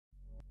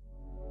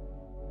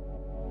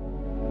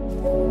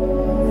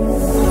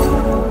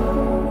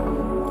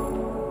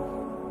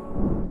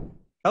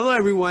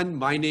everyone.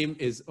 My name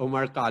is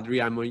Omar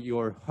Qadri. I'm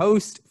your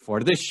host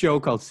for this show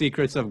called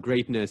Secrets of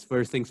Greatness.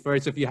 First things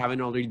first, if you haven't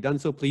already done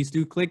so, please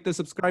do click the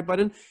subscribe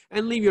button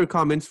and leave your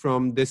comments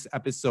from this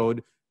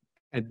episode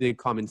at the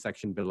comment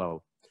section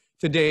below.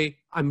 Today,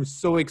 I'm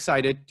so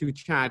excited to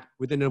chat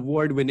with an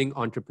award-winning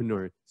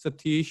entrepreneur,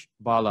 Sathish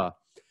Bala,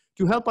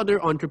 to help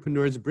other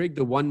entrepreneurs break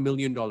the $1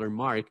 million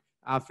mark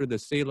after the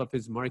sale of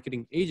his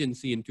marketing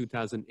agency in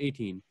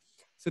 2018.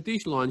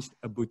 Sathish launched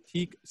a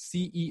boutique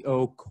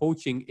CEO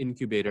coaching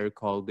incubator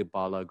called the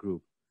Bala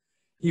Group.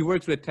 He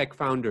works with tech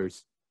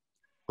founders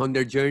on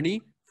their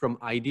journey from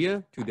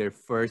idea to their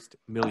first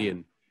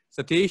million.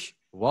 Sathish,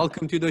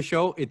 welcome to the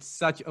show. It's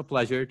such a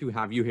pleasure to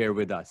have you here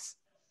with us.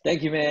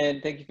 Thank you,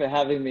 man. Thank you for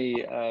having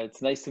me.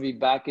 It's nice to be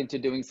back into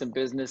doing some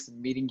business,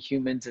 meeting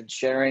humans and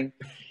sharing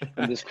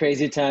in this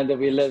crazy time that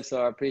we live.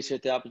 So I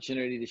appreciate the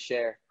opportunity to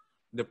share.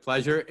 The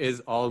pleasure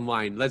is all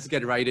mine. Let's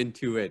get right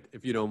into it,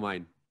 if you don't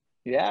mind.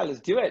 Yeah, let's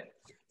do it.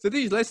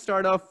 Sathish, let's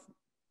start off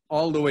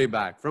all the way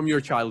back from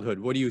your childhood.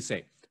 What do you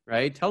say,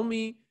 right? Tell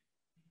me,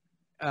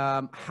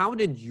 how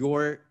did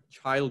your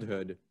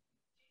childhood,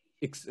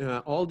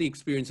 all the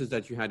experiences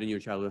that you had in your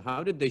childhood,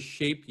 how did they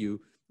shape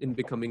you in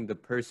becoming the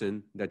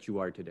person that you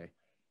are today?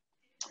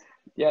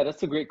 Yeah,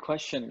 that's a great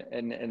question.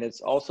 And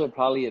it's also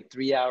probably a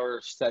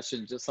 3-hour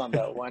session just on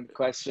that one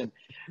question.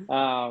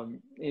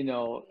 You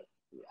know,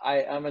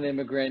 I'm an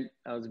immigrant.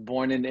 I was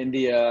born in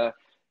India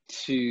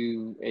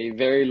to a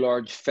very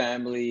large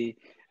family.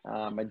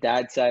 My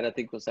dad's side, I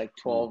think, was like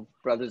 12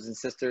 brothers and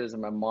sisters,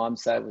 and my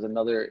mom's side was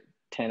another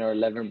 10 or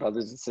 11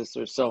 brothers and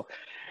sisters. So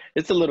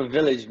it's a little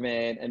village,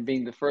 man. And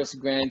being the first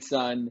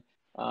grandson,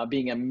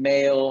 being a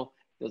male,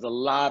 there's a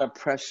lot of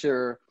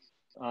pressure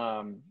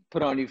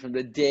put on you from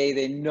the day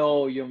they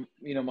know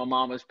my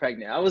mom was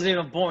pregnant. I wasn't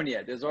even born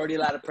yet. There's already a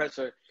lot of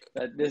pressure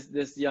that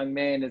this young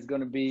man is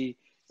going to be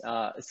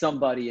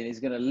somebody, and he's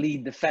going to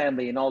lead the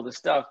family and all this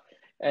stuff.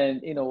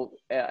 And,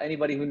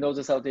 anybody who knows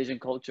the South Asian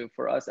culture,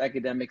 for us,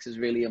 academics is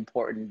really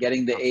important.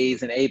 Getting the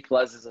A's and A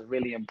pluses is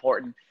really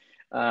important.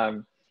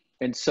 And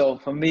so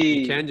for me,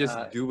 you can't just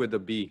do with a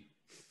B.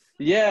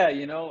 Yeah.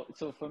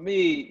 So for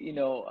me,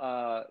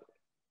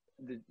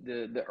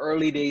 the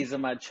early days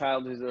of my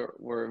childhood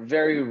were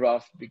very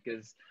rough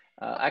because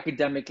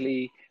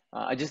academically,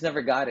 I just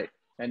never got it.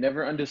 I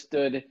never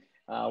understood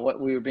what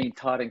we were being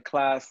taught in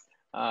class.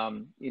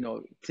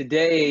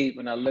 Today,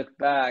 when I look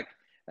back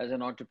as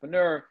an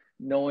entrepreneur,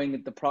 knowing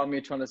that the problem you're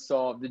trying to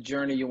solve, the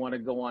journey you want to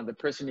go on, the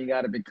person you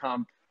got to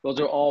become, those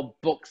are all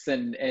books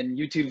and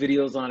YouTube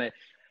videos on it.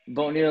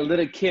 But when you're a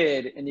little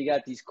kid and you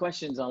got these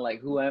questions on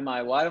like, who am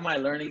I? Why am I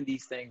learning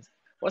these things?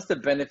 What's the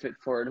benefit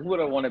for it? Who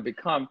would I want to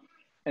become?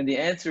 And the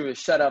answer is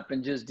shut up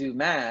and just do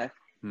math.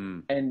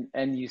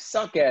 And you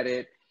suck at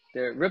it.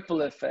 The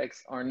ripple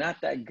effects are not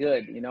that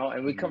good,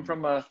 and we come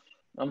from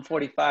I'm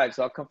 45,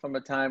 so I come from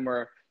a time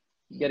where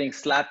getting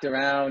slapped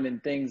around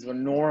and things were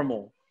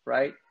normal,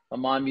 right? My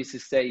mom used to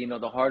say,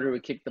 the harder we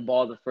kick the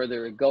ball, the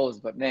further it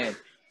goes. But man,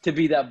 to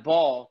be that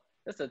ball,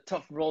 that's a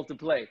tough role to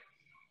play,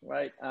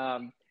 right?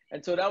 And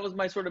so that was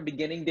my sort of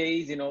beginning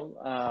days,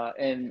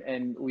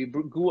 and we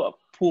grew up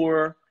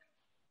poor.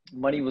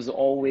 Money was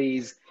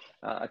always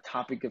a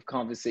topic of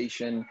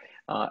conversation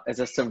as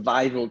a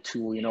survival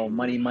tool,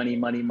 money.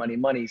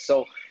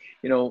 So,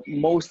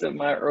 most of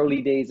my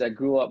early days, I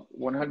grew up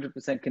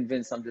 100%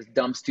 convinced I'm this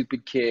dumb,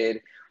 stupid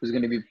kid who's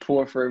going to be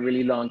poor for a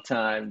really long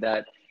time,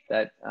 that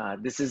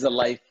this is a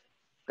life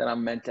that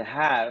I'm meant to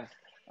have.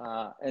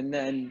 And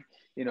then,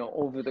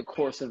 over the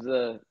course of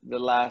the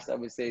last, I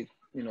would say,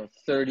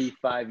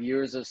 35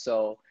 years or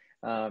so,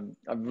 I've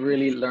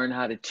really learned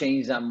how to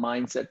change that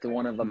mindset to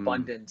one of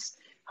abundance,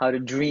 how to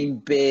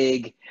dream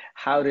big,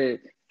 how to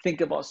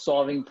think about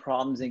solving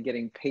problems and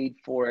getting paid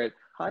for it,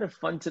 how to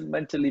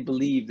fundamentally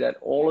believe that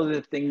all of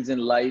the things in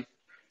life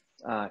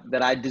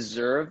that I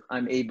deserve,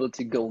 I'm able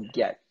to go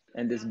get.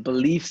 And this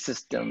belief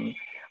system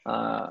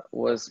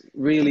was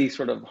really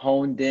sort of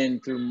honed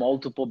in through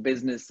multiple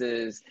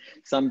businesses,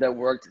 some that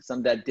worked,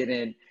 some that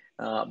didn't,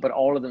 but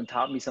all of them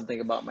taught me something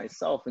about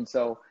myself. And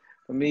so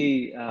for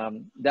me,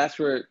 that's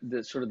where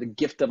the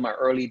gift of my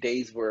early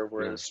days were,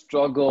 where the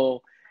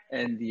struggle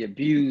and the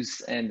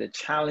abuse and the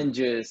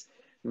challenges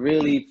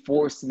really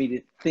forced me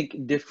to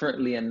think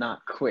differently and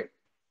not quit.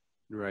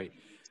 Right.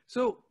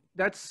 So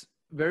that's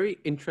very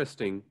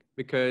interesting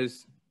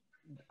because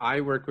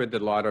I work with a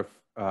lot of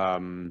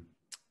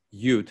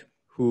youth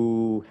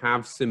who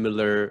have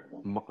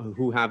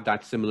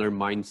that similar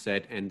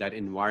mindset and that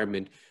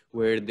environment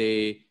where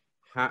they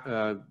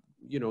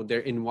their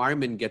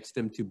environment gets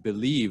them to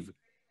believe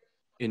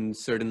in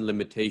certain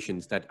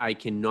limitations, that I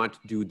cannot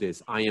do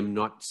this, I am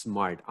not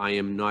smart, I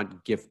am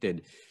not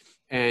gifted.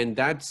 And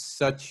that's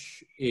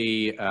such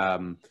a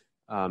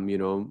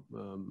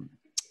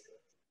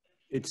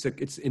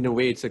it's in a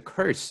way, it's a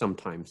curse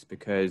sometimes,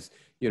 because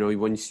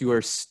once you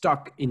are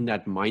stuck in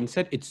that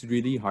mindset, it's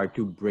really hard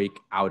to break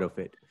out of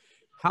it.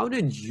 How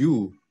did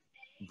you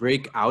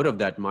break out of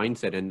that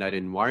mindset and that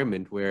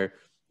environment where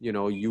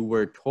you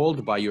were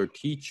told by your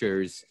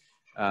teachers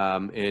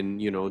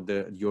and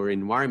your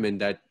environment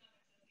that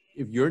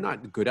if you're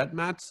not good at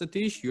math,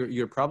 Satish,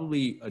 you're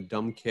probably a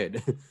dumb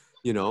kid.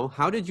 You know,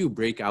 how did you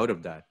break out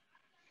of that?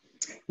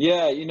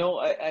 Yeah,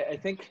 I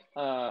think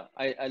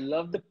I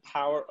love the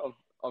power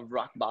of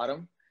rock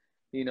bottom.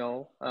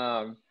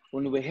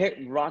 When we hit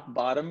rock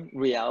bottom,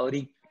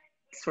 reality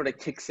sort of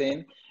kicks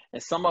in.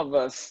 And some of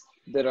us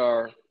that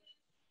are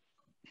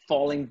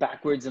falling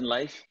backwards in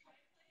life,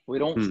 we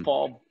don't Hmm.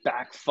 fall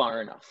back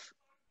far enough.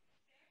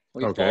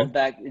 We fall Okay.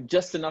 back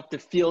just enough to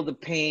feel the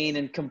pain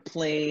and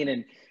complain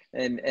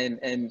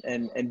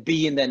and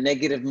be in that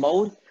negative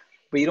mode,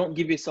 but you don't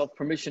give yourself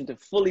permission to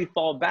fully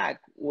fall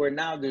back where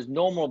now there's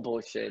no more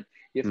bullshit.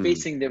 You're Hmm.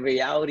 facing the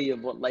reality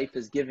of what life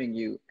is giving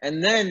you.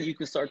 And then you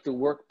can start to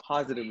work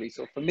positively.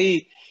 So for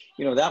me,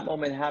 that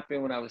moment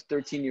happened when I was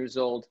 13 years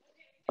old.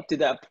 Up to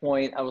that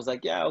point, I was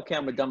like, yeah, okay,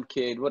 I'm a dumb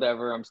kid,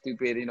 whatever, I'm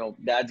stupid,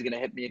 dad's gonna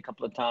hit me a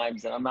couple of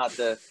times and I'm not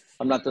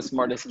the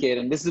smartest kid,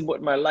 and this is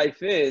what my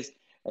life is.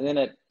 And then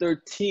at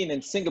 13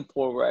 in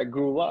Singapore, where I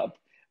grew up,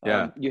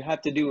 Yeah. you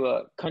had to do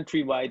a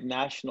countrywide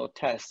national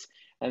test.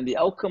 And the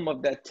outcome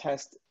of that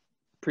test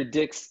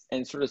predicts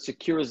and sort of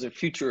secures the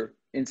future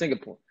in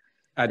Singapore.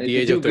 At And the if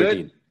you age of do good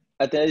 13.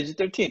 at the age of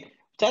 13,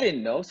 which I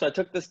didn't know. So I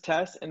took this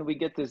test and we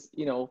get this,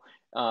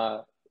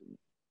 uh,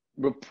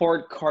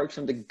 report card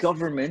from the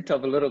government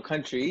of a little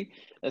country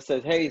that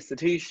says, hey,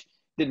 Satish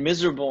did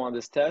miserable on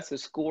this test.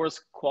 His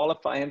scores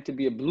qualify him to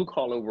be a blue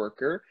collar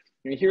worker.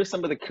 And here's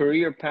some of the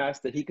career paths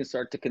that he can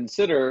start to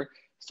consider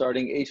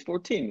starting age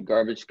 14,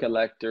 garbage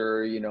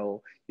collector,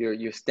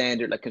 your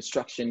standard like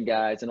construction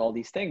guys and all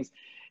these things.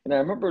 And I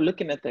remember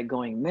looking at that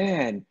going,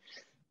 man,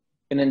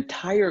 an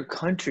entire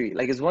country,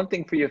 like it's one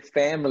thing for your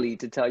family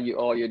to tell you,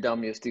 oh, you're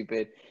dumb, you're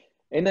stupid.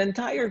 An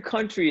entire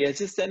country has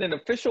just sent an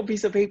official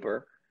piece of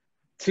paper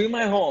to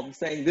my home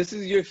saying, this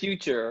is your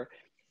future.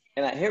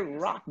 And I hit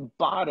rock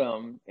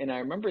bottom. And I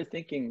remember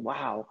thinking,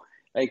 wow,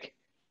 like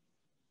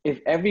if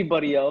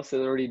everybody else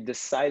has already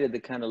decided the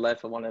kind of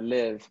life I want to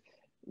live,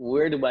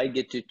 where do I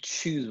get to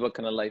choose what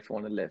kind of life I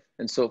want to live?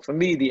 And so for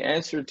me, the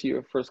answer to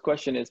your first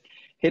question is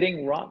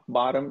hitting rock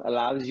bottom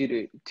allows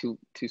you to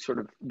sort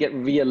of get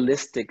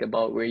realistic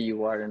about where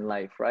you are in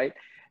life, right?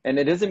 And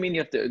it doesn't mean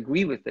you have to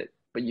agree with it,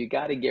 but you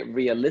got to get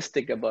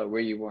realistic about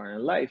where you are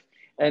in life.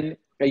 And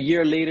a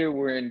year later,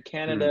 we're in Hmm.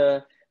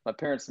 Canada. My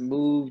parents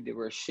moved. They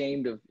were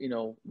ashamed of,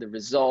 the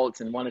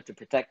results and wanted to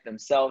protect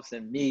themselves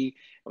and me.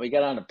 And we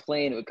got on a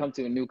plane. It would come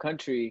to a new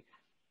country.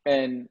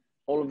 And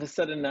all of a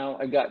sudden now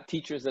I got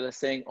teachers that are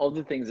saying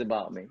other things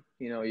about me.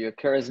 You're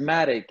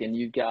charismatic and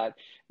you've got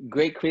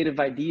great creative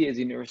ideas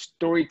and you're a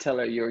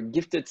storyteller, you're a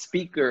gifted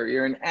speaker,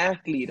 you're an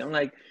athlete. I'm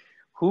like,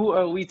 who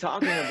are we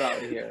talking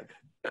about here?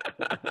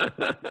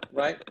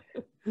 Right?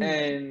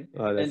 And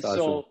Oh, and that's awesome.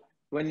 so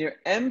when you're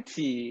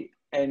empty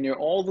and you're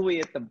all the way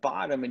at the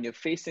bottom and you're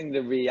facing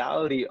the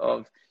reality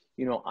of,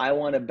 I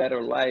want a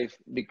better life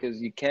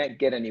because you can't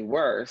get any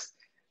worse,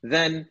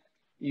 then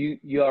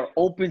you are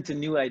open to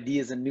new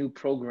ideas and new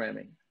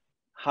programming,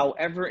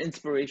 however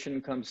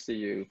inspiration comes to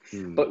you.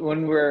 Hmm. But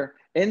when we're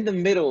in the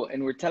middle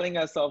and we're telling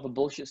ourselves a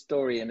bullshit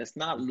story and it's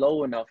not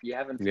low enough, you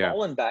haven't Yeah.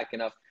 fallen back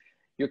enough,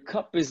 your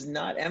cup is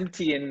not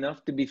empty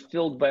enough to be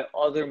filled by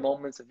other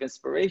moments of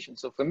inspiration.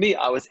 So for me,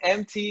 I was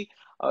empty.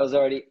 I was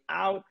already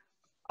out.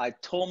 I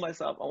told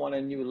myself I want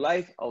a new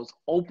life. I was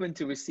open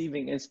to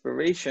receiving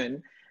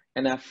inspiration.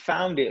 And I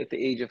found it at the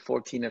age of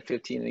 14 or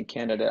 15 in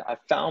Canada. I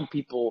found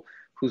people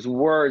whose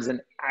words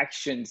and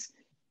actions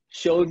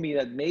showed me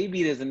that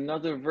maybe there's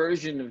another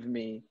version of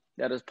me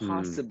that is Hmm.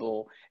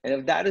 possible. And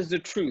if that is the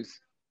truth,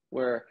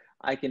 where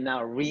I can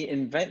now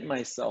reinvent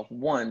myself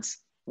once,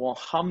 well,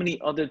 how many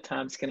other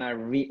times can I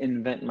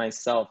reinvent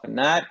myself? And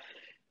that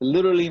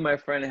literally, my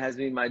friend, has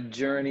been my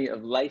journey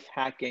of life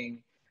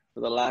hacking for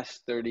the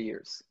last 30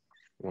 years.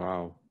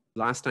 Wow.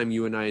 Last time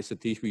you and I,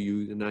 Satish,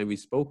 we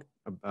spoke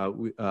about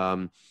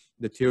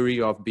the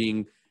theory of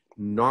being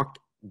knocked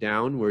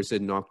down versus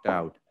knocked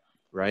out,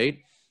 right?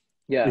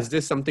 Yeah. Is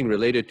this something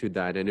related to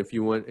that? And if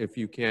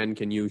you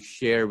can you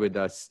share with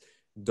us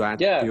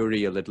that Yeah.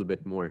 theory a little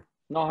bit more?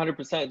 No,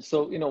 100%.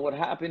 So, what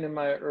happened in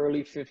my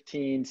early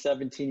 15,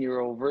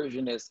 17-year-old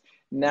version is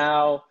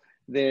now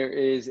there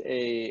is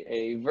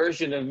a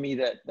version of me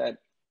that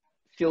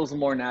feels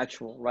more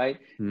natural, right?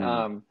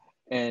 Hmm.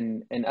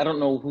 And I don't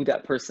know who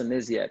that person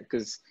is yet,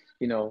 because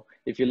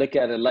if you look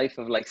at a life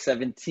of like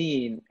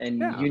 17 and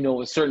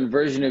Yeah. a certain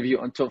version of you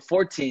until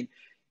 14,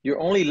 you're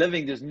only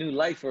living this new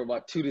life for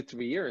about 2 to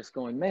 3 years,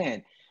 going,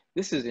 man,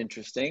 this is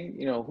interesting.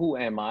 Who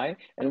am I?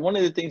 And one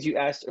of the things you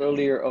asked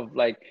earlier of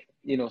like,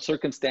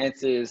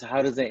 circumstances,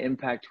 how does that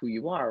impact who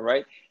you are,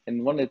 right?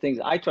 And one of the things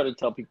I try to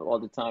tell people all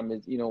the time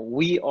is,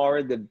 we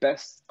are the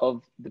best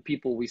of the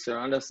people we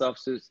surround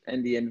ourselves with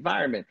and the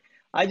environment.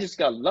 I just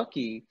got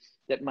lucky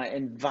that my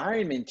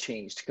environment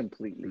changed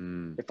completely.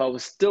 Hmm. If I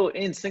was still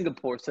in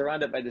Singapore,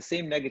 surrounded by the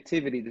same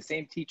negativity, the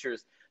same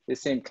teachers, the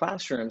same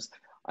classrooms,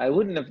 I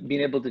wouldn't have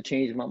been able to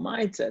change my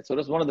mindset. So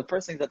that's one of the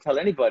first things I tell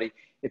anybody.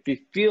 If you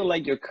feel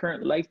like your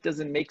current life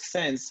doesn't make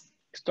sense,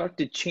 start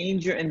to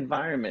change your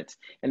environment.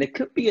 And it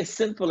could be as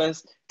simple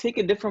as take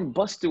a different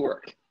bus to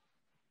work.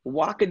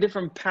 walk a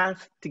different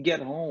path to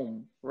get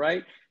home,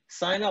 right?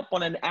 Sign up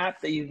on an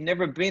app that you've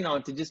never been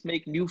on to just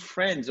make new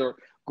friends, or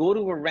go to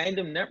a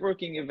random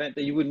networking event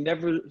that you would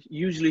never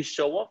usually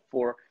show up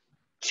for.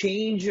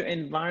 Change your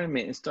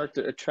environment and start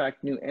to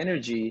attract new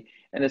energy.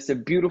 And it's a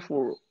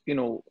beautiful,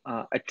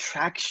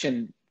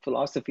 attraction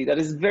philosophy that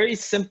is very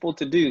simple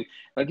to do.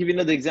 I'll give you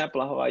another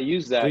example of how I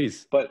use that.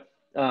 Please. But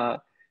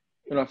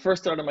when I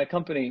first started my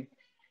company,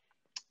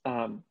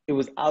 it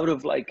was out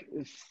of like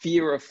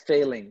fear of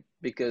failing,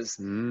 because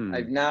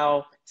I've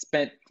now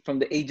spent from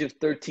the age of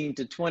 13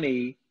 to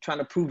 20 trying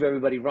to prove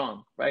everybody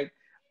wrong, right?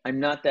 I'm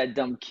not that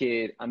dumb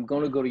kid. I'm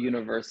going to go to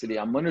university.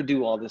 I'm going to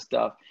do all this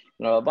stuff.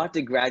 I'm about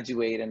to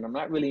graduate, and I'm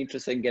not really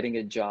interested in getting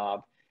a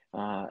job.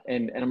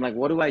 And I'm like,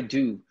 what do I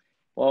do?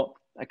 Well,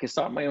 I could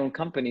start my own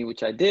company,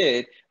 which I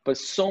did, but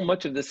so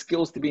much of the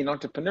skills to be an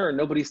entrepreneur,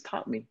 nobody's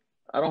taught me.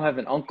 I don't have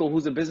an uncle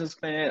who's a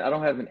businessman. I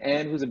don't have an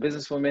aunt who's a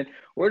businesswoman.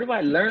 Where do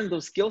I learn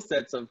those skill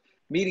sets of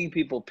meeting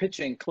people,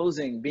 pitching,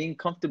 closing, being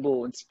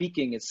comfortable and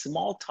speaking and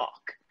small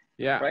talk?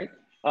 Yeah. Right.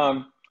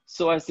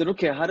 So I said,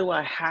 okay, how do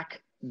I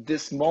hack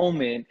this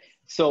moment?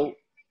 So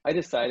I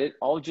decided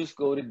I'll just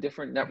go to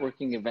different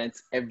networking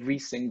events every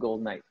single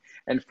night.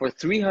 And for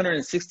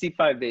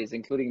 365 days,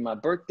 including my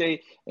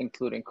birthday,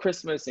 including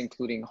Christmas,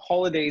 including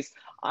holidays,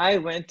 I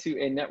went to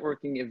a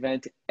networking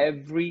event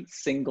every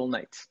single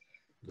night.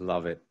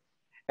 Love it.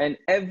 And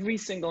every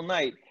single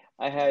night,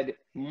 I had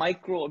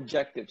micro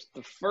objectives.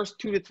 The first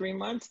 2 to 3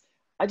 months,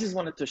 I just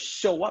wanted to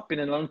show up in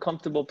an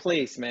uncomfortable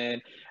place,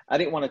 man. I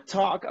didn't want to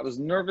talk. I was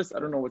nervous. I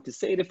don't know what to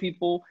say to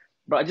people,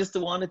 but I just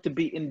wanted to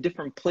be in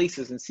different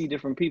places and see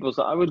different people.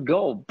 So I would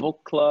go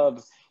book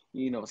clubs,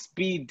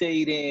 speed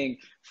dating,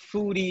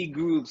 foodie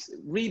groups,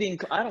 reading.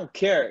 I don't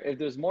care. If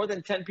there's more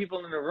than 10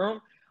 people in the room,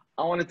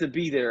 I wanted to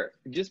be there.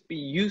 Just be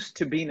used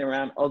to being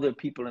around other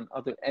people and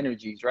other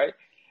energies, right?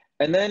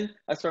 And then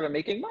I started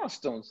making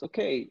milestones.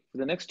 Okay, for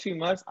the next 2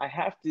 months, I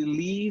have to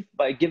leave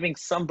by giving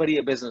somebody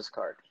a business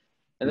card.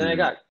 And then I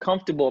got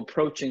comfortable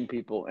approaching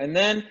people. And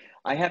then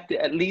I have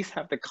to at least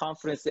have the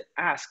confidence to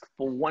ask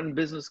for one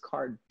business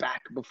card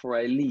back before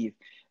I leave.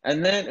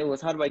 And then it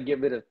was, how do I get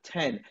rid of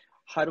 10?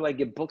 How do I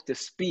get booked to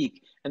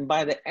speak? And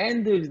by the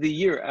end of the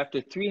year, after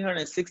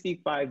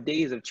 365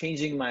 days of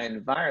changing my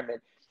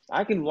environment,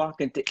 I can walk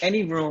into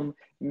any room,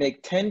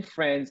 make 10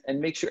 friends,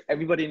 and make sure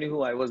everybody knew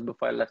who I was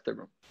before I left the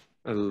room.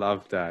 I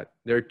love that.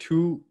 There are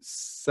two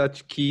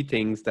such key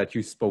things that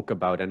you spoke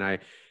about, and I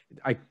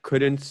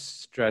couldn't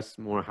stress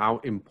more how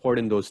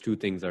important those two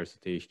things are,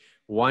 Sathish.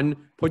 One,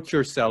 put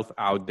yourself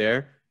out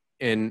there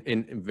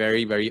in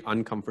very, very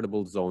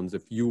uncomfortable zones.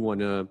 If you want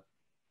to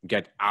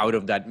get out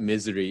of that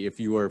misery, if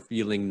you are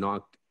feeling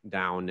knocked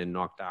down and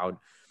knocked out,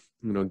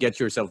 get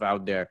yourself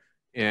out there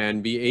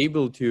and be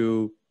able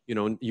to,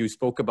 you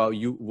spoke about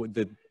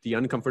the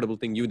uncomfortable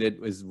thing you did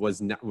was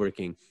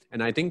networking.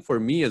 And I think for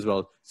me as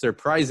well,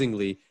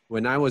 surprisingly,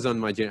 when I was on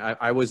my journey,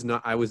 I was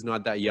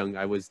not that young.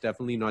 I was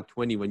definitely not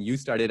 20. When you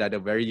started at a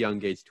very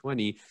young age,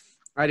 20,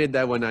 I did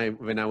that when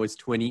I was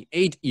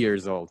 28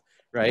 years old,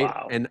 right?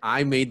 Wow. And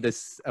I made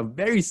a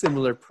very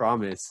similar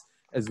promise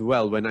as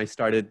well when I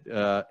started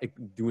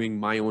doing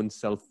my own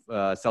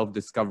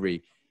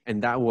self-discovery.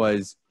 And that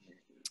was,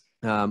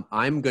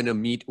 I'm going to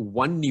meet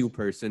one new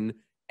person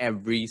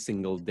every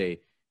single day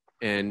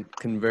and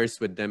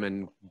converse with them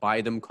and buy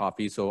them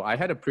coffee. So I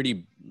had a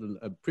pretty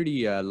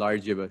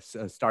large of a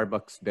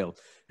Starbucks bill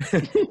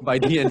by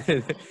the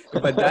end.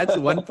 But that's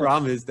one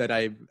promise that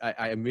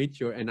I made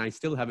sure, and I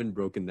still haven't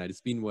broken that.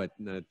 It's been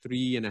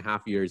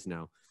 3.5 years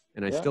now.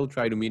 And I still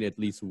try to meet at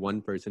least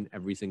one person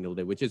every single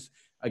day, which is,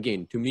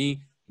 again, to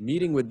me,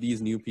 meeting with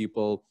these new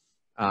people,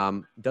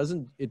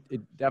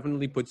 it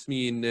definitely puts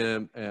me in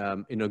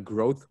a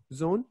growth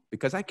zone,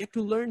 because I get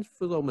to learn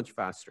so much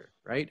faster,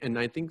 right? And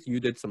I think you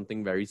did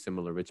something very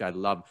similar, which I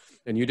love.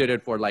 And you did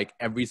it for like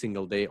every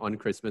single day, on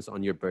Christmas,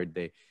 on your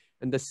birthday.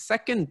 And the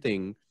second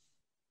thing,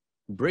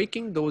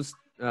 breaking those,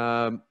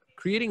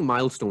 creating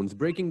milestones,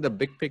 breaking the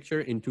big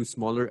picture into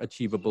smaller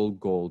achievable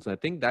goals. I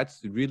think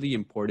that's really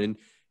important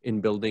in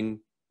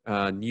building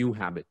new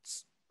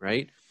habits,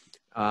 right?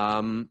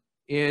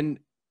 And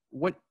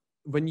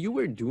when you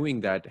were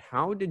doing that,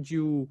 how did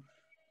you,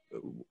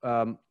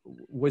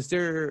 was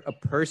there a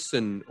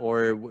person,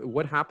 or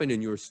what happened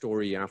in your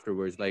story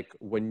afterwards? Like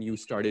when you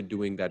started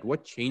doing that,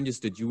 what changes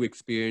did you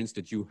experience?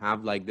 Did you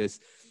have like this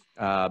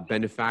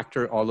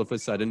benefactor all of a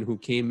sudden who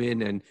came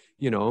in and,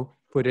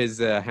 put his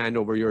hand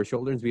over your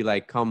shoulder and be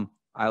like, come,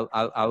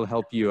 I'll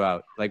help you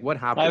out? Like what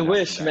happened? I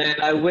wish, man,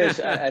 I wish.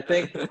 I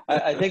think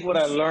what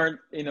I learned,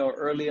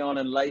 early on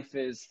in life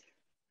is,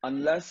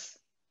 unless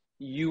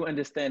you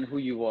understand who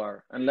you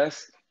are,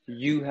 unless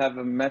you have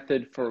a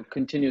method for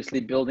continuously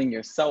building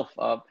yourself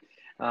up,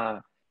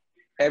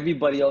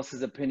 everybody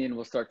else's opinion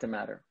will start to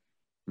matter.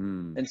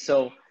 And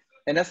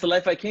that's the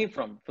life I came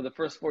from for the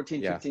first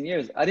 14, 15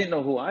 years. I didn't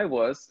know who I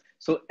was.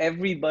 So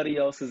everybody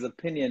else's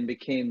opinion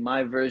became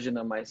my version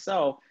of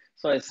myself.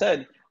 So I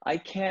said, I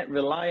can't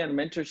rely on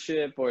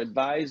mentorship or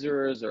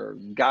advisors or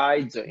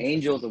guides or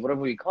angels or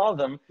whatever we call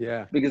them.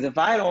 Because if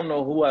I don't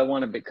know who I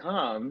want to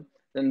become,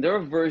 then their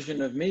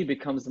version of me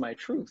becomes my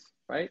truth,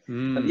 right?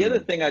 And the other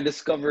Mm. thing I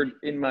discovered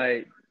in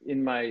my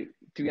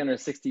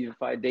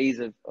 365 days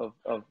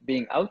of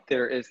being out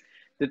there is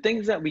the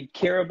things that we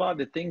care about,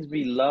 the things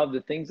we love,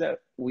 the things that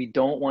we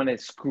don't want to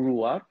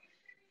screw up,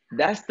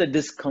 that's the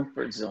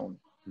discomfort zone.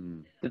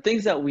 Mm. The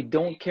things that we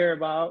don't care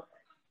about,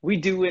 we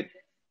do it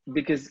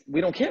because we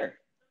don't care.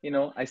 You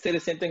know, I say the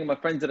same thing to my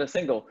friends that are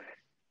single.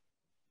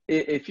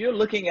 If you're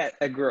looking at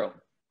a girl,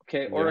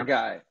 okay, or a Yeah.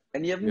 guy,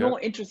 and you have Yeah. no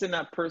interest in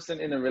that person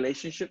in a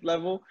relationship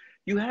level,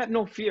 you have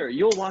no fear.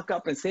 You'll walk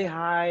up and say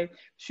hi,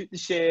 shoot the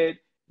shit,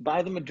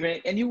 buy them a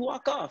drink, and you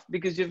walk off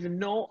because you have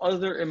no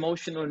other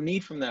emotional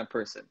need from that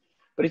person.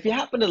 But if you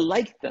happen to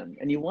like them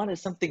and you wanted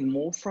something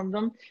more from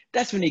them,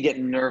 that's when you get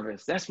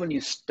nervous. That's when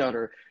you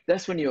stutter.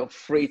 That's when you're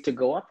afraid to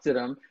go up to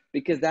them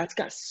because that's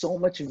got so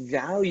much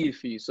value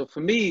for you. So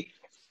for me,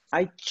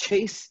 I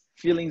chase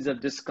feelings of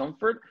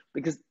discomfort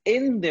because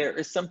in there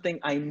is something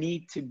I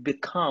need to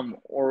become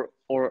or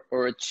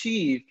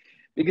achieve.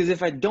 Because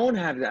if I don't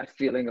have that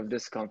feeling of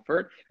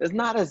discomfort, it's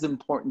not as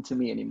important to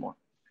me anymore.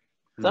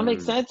 Does that make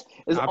Mm. sense?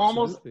 It's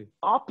almost Absolutely.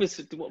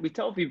 opposite to what we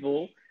tell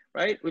people,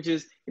 right? Which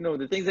is, you know,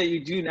 the things that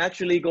you do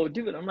naturally, go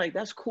do it. I'm like,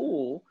 that's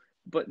cool.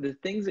 But the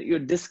things that you're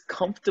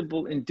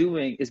discomfortable in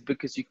doing is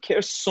because you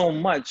care so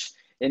much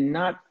in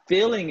not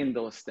failing in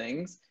those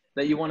things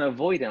that you want to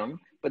avoid them.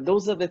 But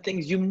those are the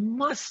things you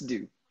must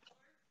do.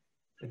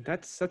 And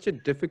that's such a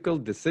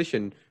difficult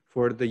decision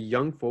for the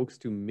young folks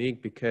to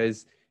make,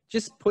 because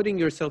just putting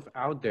yourself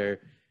out there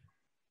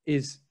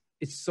is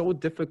it's so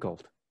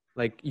difficult.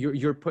 Like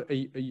you're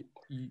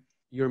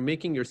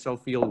making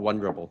yourself feel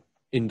vulnerable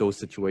in those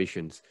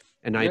situations.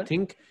 And I Yeah.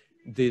 think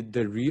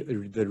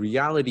the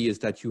reality is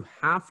that you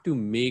have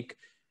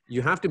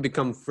to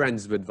become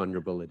friends with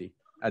vulnerability.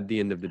 At the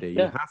end of the day, you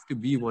Yeah. have to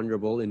be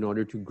vulnerable in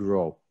order to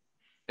grow,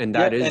 and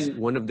that Yep. is And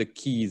one of the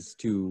keys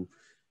to,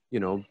 you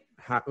know,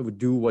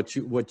 do what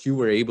you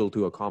were able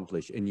to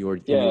accomplish in your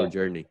yeah.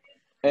 journey.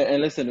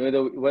 And listen,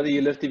 whether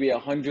you live to be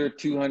 100,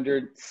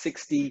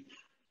 260,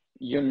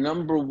 your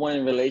number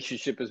one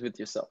relationship is with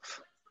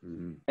yourself.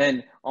 Mhm.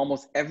 And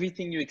almost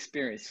everything you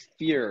experience,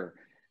 fear,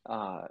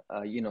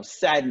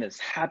 sadness,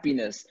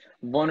 happiness,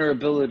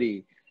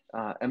 vulnerability,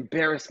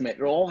 embarrassment,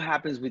 it all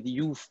happens with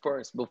you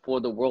first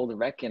before the world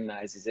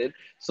recognizes it.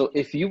 So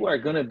if you are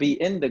going to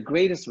be in the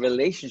greatest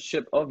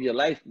relationship of your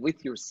life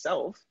with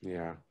yourself,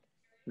 Yeah.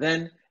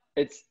 then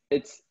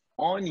it's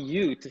on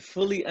you to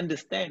fully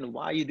understand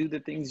why you do the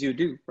things you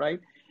do, right?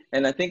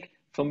 And I think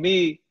for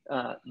me,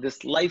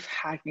 this life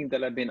hacking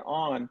that I've been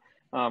on,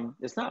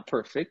 it's not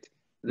perfect.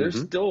 There's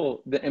Hmm.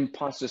 still the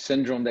imposter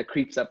syndrome that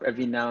creeps up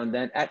every now and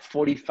then. At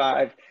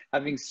 45,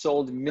 having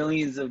sold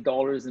millions of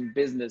dollars in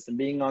business and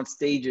being on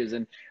stages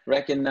and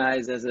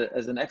recognized as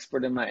an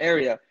expert in my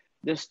area,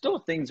 there's still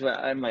things where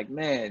I'm like,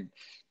 man,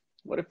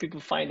 what if people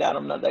find out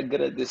I'm not that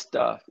good at this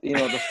stuff? You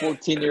know, that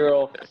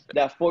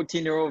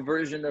 14-year-old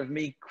version of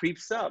me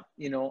creeps up.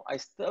 You know, I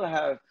still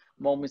have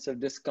moments of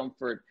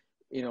discomfort,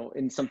 you know,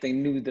 in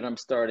something new that I'm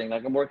starting.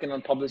 Like I'm working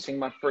on publishing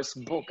my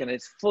first book and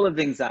it's full of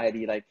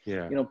anxiety, like,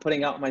 Yeah. you know,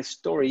 putting out my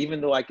story, even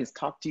though I can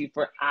talk to you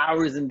for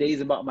hours and days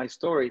about my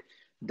story,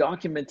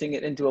 documenting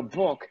it into a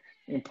book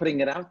and putting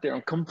it out there,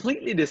 I'm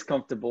completely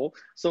discomfortable.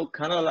 So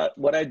kind of like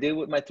what I did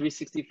with my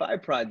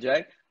 365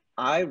 project,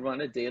 I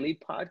run a daily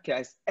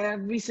podcast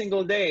every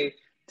single day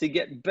to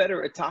get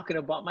better at talking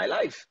about my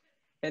life.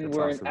 And That's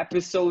we're in awesome.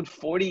 episode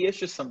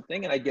 40-ish or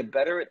something, and I get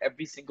better at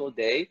every single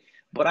day.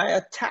 But I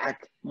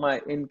attack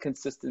my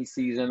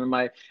inconsistencies and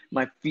my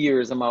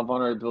fears and my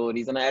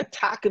vulnerabilities, and I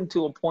attack them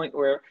to a point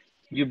where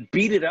you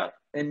beat it up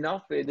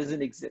enough it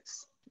doesn't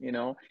exist, you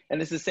know.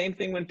 And it's the same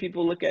thing when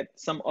people look at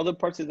some other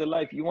parts of their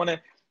life. You want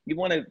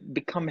to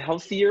become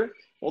healthier.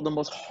 Well, the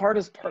most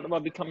hardest part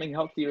about becoming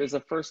healthier is the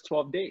first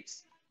 12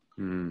 days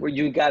Mm. where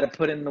you got to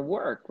put in the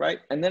work, right?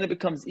 And then it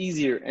becomes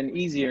easier and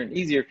easier and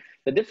easier.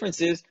 The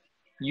difference is,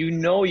 you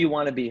know, you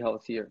want to be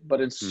healthier,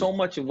 but in Mm. so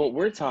much of what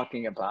we're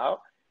talking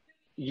about,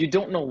 you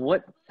don't know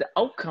what the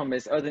outcome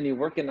is other than you're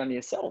working on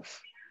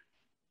yourself.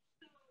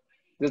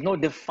 There's no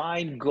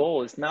defined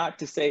goal. It's not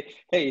to say,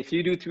 hey, if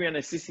you do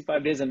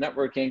 365 days of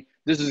networking,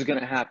 this is going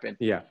to happen.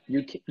 Yeah.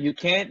 You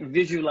can't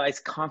visualize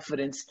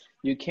confidence.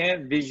 You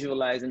can't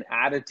visualize an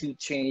attitude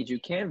change. You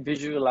can't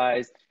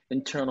visualize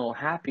internal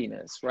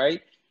happiness,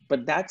 right?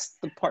 But that's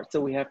the parts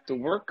that we have to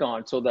work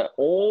on so that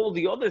all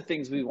the other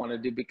things we want to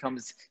do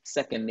becomes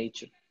second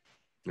nature.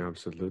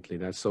 Absolutely.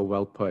 That's so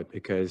well put,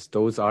 because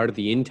those are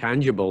the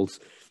intangibles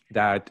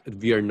that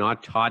we are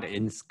not taught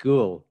in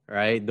school,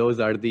 right?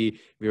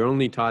 We're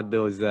only taught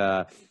those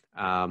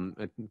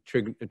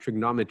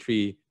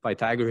trigonometry,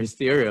 Pythagoras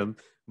theorem,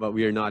 but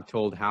we are not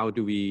told how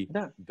do we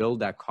Yeah. build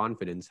that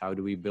confidence? How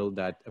do we build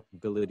that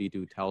ability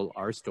to tell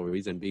our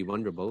stories and be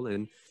vulnerable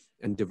and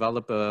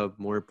develop a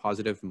more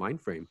positive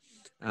mind frame?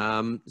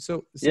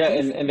 So Yeah,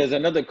 Satish, and there's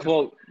another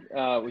quote,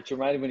 which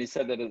reminded me when he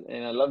said that,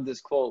 and I love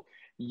this quote.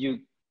 You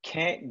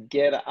can't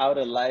get out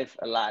of life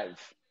alive.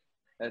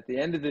 At the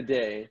end of the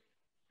day,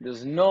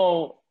 there's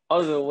no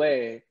other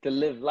way to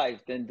live life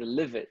than to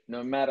live it.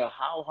 No matter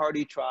how hard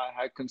you try,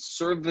 how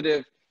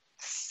conservative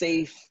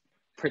safe,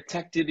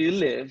 protected you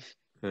live,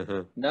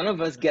 Uh-huh. none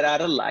of us get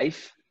out of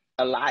life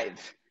alive.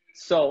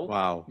 So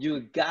Wow.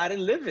 you gotta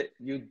live it.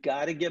 You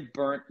gotta get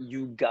burnt.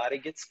 You gotta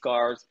get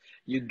scars.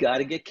 You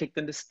gotta get kicked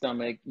in the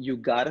stomach. You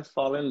gotta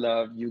fall in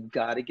love. You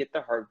gotta get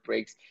the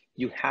heartbreaks.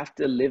 You have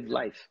to live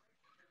life.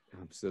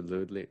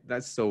 Absolutely.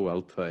 That's so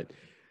well put.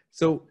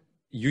 So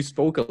you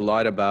spoke a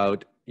lot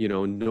about,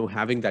 know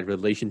having that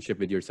relationship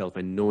with yourself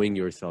and knowing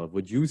yourself.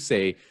 Would you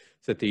say,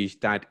 Sathish,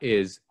 that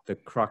is the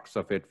crux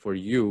of it for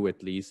you,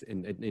 at least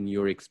in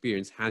your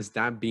experience? Has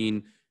that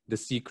been the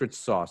secret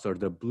sauce or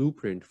the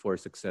blueprint for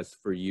success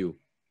for you?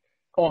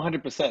 Oh,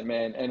 100%,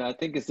 man. And I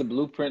think it's the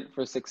blueprint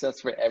for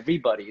success for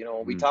everybody.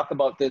 When we Mm. talk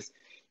about this,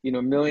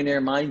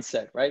 millionaire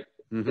mindset, right?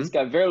 It's Mm-hmm.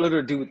 got very little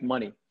to do with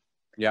money.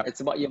 Yeah.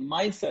 It's about your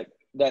mindset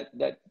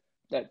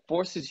that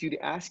forces you to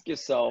ask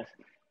yourself,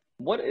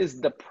 what is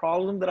the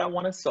problem that I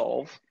want to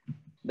solve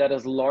that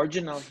is large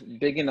enough,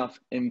 big enough,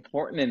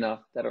 important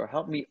enough that will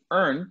help me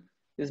earn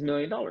this $1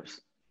 million,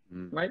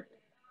 Mm. right?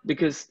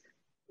 Because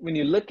when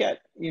you look at,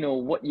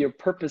 what your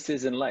purpose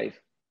is in life,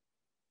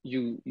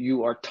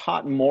 you are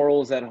taught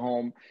morals at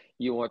home,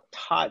 you are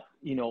taught,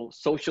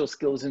 social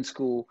skills in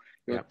school,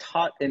 Yeah. you're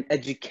taught an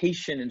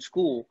education in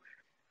school.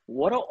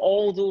 What are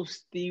all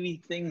those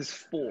three things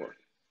for?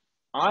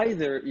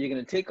 Either you're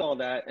going to take all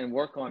that and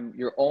work on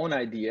your own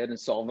idea and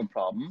solve a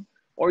problem,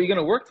 or you're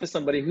going to work for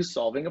somebody who's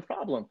solving a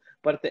problem.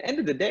 But at the end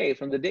of the day,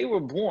 from the day we're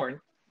born,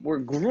 we're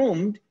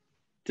groomed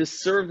to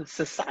serve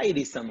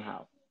society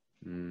somehow.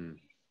 Mm.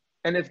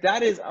 And if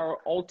that is our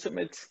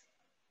ultimate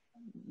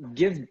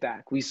give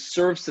back, we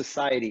serve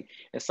society.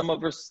 And some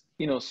of us,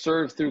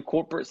 serve through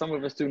corporate, some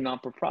of us through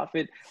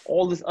non-for-profit,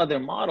 all these other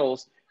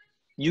models.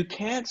 You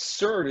can't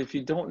serve if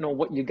you don't know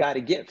what you got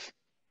to give.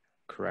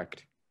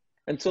 Correct.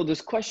 And so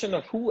this question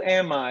of who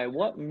am I?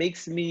 What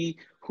makes me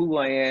who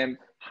I am?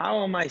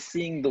 How am I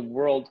seeing the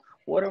world?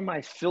 What are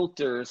my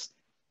filters?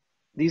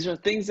 These are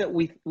things that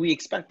we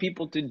expect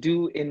people to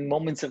do in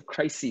moments of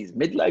crises,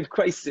 midlife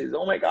crisis.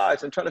 Oh my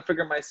gosh, I'm trying to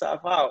figure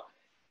myself out.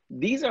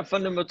 These are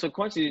fundamental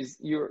questions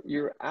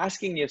you're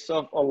asking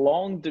yourself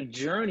along the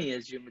journey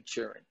as you're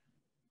maturing.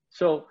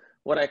 So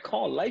what I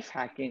call life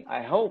hacking,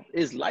 I hope,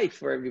 is life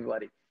for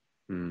everybody.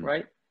 Mm.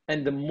 Right?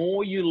 And the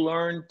more you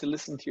learn to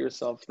listen to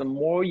yourself, the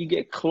more you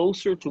get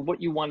closer to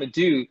what you want to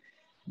do,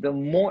 the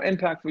more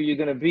impactful you're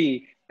going to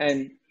be.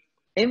 And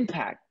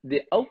impact,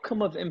 the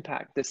outcome of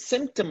impact, the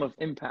symptom of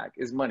impact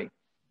is money.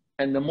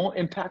 And the more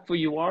impactful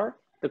you are,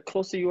 the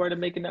closer you are to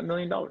making that $1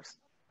 million.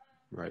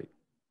 Right.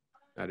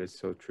 That is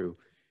so true.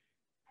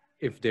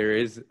 If there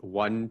is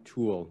one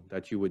tool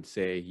that you would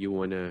say you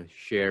want to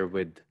share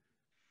with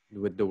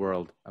the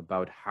world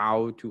about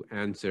how to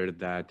answer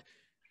that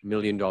 $1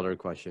 million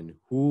question,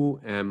 who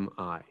am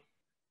I?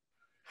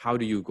 How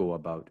do you go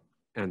about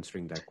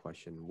answering that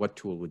question? What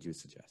tool would you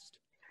suggest?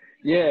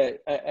 Yeah,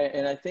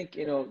 and I think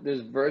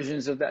there's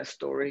versions of that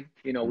story.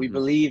 We Mm-hmm.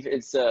 believe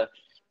it's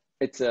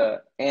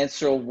a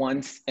answer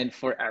once and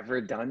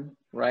forever done,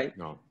 right?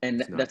 No,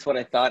 And it's not. that's what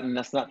I thought, and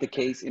that's not the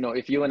case.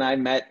 If you and I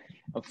met,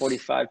 I'm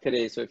 45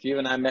 today, so if you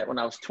and I met when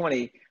I was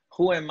 20,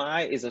 who am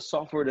I is a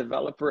software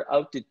developer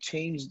out to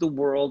change the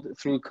world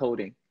through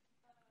coding.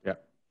 Yeah.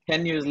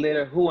 10 years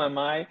later, who am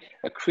I?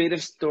 A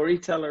creative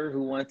storyteller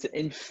who wants to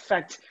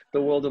infect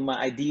the world with my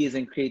ideas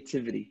and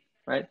creativity,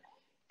 right?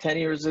 10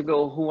 years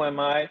ago, who am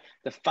I?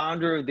 The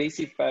founder of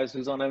DesiFEST,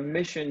 who's on a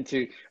mission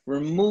to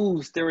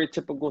remove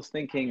stereotypical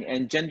thinking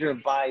and gender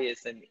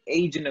bias and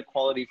age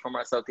inequality from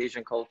our South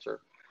Asian culture.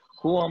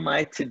 Who am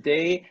I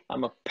today?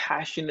 I'm a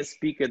passionate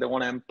speaker that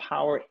want to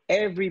empower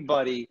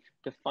everybody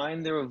to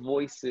find their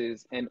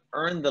voices and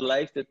earn the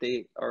life that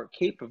they are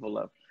capable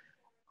of.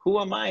 Who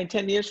am I in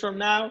 10 years from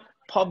now?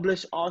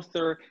 Published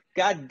author,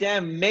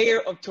 goddamn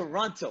mayor of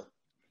Toronto.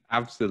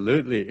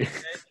 Absolutely. Okay?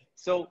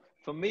 So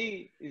for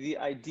me, the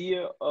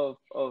idea of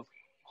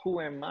who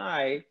am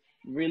I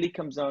really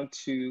comes down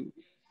to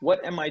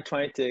what am I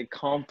trying to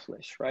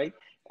accomplish, right?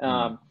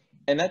 Mm.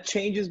 And that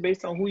changes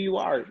based on who you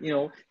are.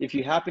 If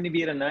you happen to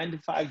be at a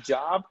 9-to-5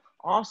 job,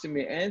 awesome.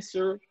 Your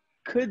answer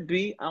could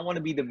be, I want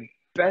to be the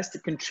best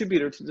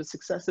contributor to the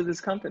success of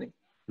this company,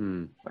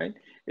 Mm. right?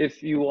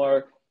 If you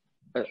are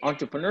an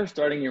entrepreneur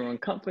starting your own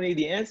company,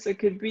 the answer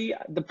could be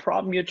the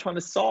problem you're trying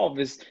to solve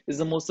is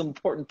the most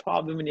important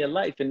problem in your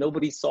life, and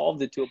nobody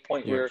solved it to a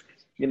point Yeah. where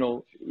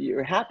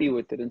you're happy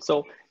with it. And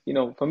so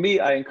for me,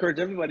 I encourage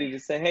everybody to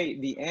say, hey,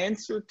 the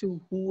answer to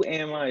who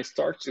am I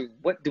starts with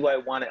what do I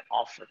want to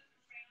offer,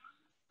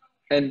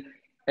 and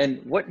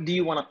what do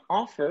you want to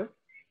offer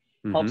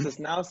Mm-hmm. helps us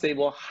now say,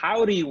 well,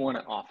 how do you want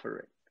to offer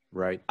it?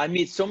 Right. I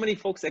meet so many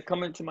folks that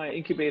come into my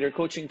incubator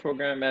coaching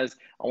program as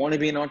I want to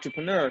be an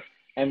entrepreneur.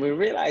 And we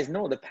realize,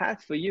 no, the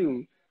path for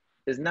you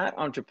is not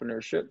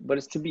entrepreneurship, but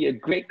it's to be a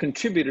great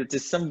contributor to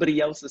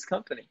somebody else's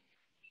company,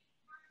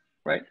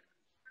 right?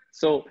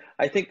 So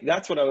I think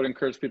that's what I would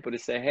encourage people to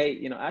say,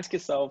 hey, ask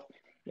yourself,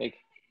 like,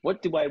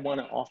 what do I want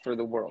to offer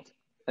the world?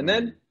 And Mm.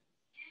 then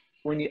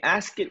when you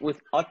ask it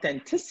with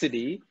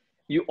authenticity,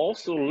 you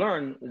also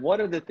learn what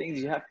are the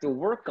things you have to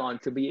work on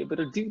to be able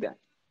to do that,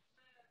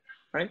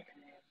 right?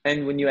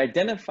 And when you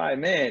identify,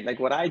 man, like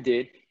what I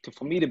did,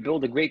 for me to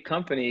build a great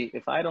company,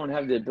 if I don't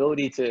have the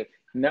ability to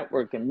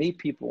network and meet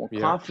people and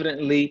Yeah.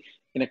 confidently,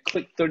 in a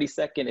quick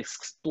 30-second,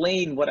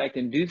 explain what I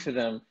can do for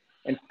them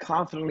and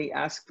confidently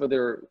ask for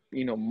their,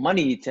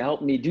 money to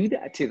help me do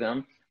that to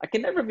them, I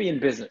can never be in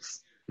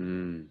business.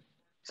 Mm.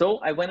 So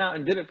I went out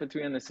and did it for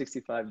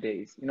 365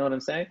 days. You know what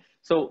I'm saying?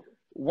 So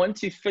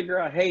once you figure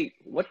out, hey,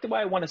 what do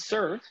I want to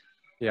serve?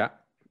 Yeah.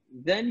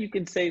 Then you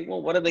can say,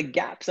 well, what are the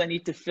gaps I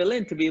need to fill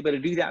in to be able to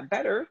do that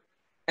better?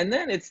 And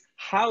then it's,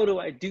 how do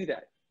I do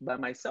that by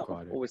myself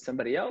Got it. or with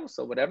somebody else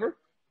or whatever?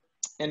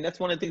 And that's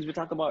one of the things we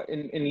talk about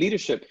in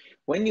leadership.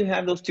 When you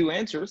have those two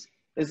answers,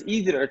 it's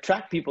easy to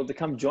attract people to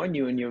come join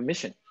you in your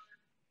mission,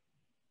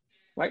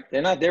 right?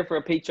 They're not there for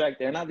a paycheck.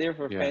 They're not there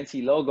for a Yeah.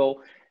 fancy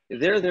logo.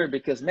 They're there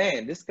because,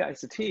 man, this guy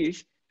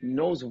Sathish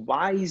knows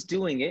why he's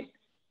doing it.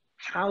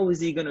 How is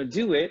he going to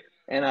do it?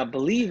 And I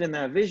believe in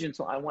that vision,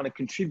 so I want to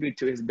contribute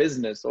to his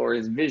business or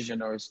his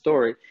vision or his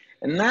story.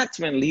 And that's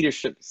when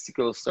leadership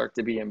skills start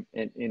to be,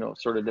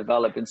 sort of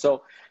develop. And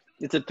so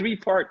it's a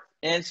three-part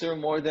answer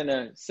more than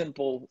a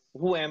simple,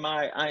 who am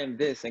I am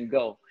this, and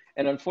go.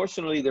 And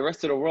unfortunately, the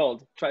rest of the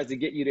world tries to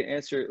get you to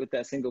answer it with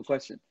that single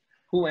question.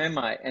 Who am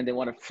I? And they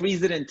want to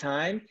freeze it in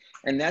time.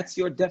 And that's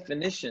your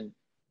definition.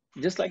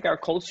 Just like our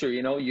culture,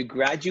 you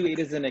graduate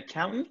as an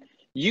accountant,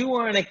 you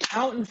are an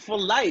accountant for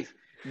life.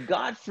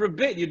 God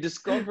forbid you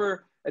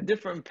discover a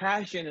different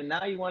passion and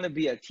now you want to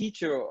be a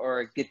teacher or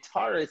a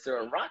guitarist or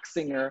a rock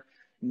singer.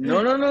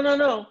 No, no, no, no,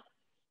 no.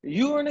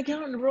 You are an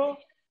accountant, bro.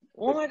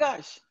 Oh my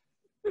gosh.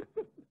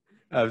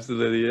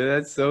 Absolutely.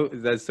 That's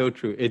so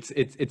true. It's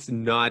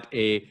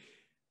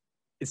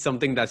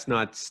something that's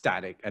not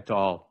static at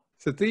all.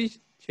 Satish,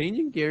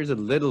 changing gears a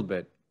little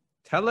bit.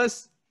 Tell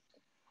us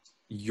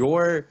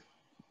your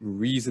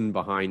reason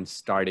behind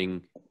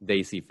starting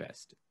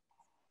DesiFEST.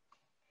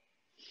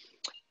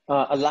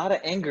 A lot of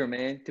anger,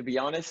 man, to be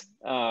honest.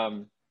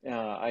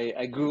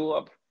 I grew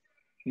up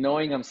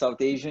knowing I'm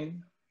South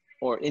Asian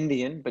or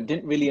Indian, but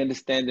didn't really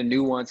understand the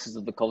nuances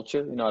of the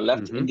culture. I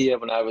left India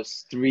when I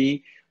was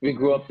 3. We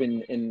grew up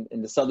in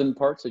the southern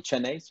parts of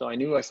Chennai, so I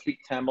knew I speak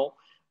Tamil,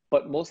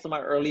 but most of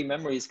my early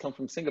memories come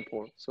from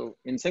Singapore. So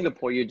in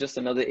Singapore, you're just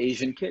another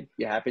Asian kid.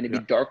 You happen to be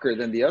darker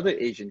than the other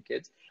Asian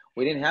kids.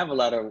 We didn't have a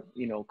lot of,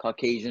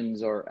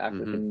 Caucasians or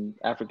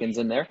Africans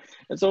in there.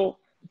 And so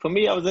for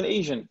me, I was an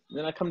Asian.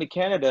 Then I come to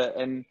Canada,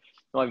 and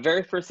my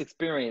very first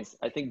experience,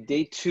 I think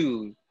day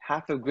 2,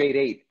 half of grade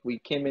 8, we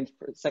came in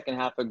for the second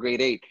half of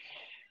grade 8,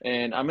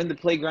 and I'm in the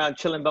playground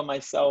chilling by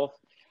myself.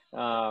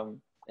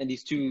 And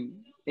these 2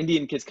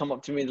 Indian kids come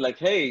up to me, they're like,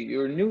 hey,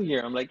 you're new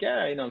here. I'm like, yeah,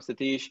 I'm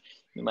Sathish.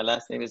 My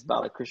last name is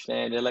Bala.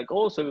 And they're like,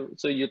 oh, so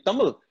you're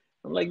Tamil.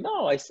 I'm like,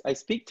 no, I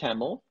speak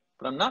Tamil,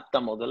 but I'm not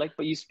Tamil. They're like,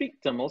 but you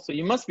speak Tamil, so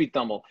you must be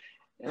Tamil.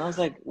 And I was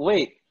like,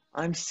 wait,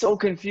 I'm so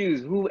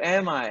confused. Who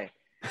am I?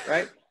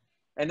 Right?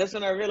 And that's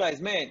when I realized,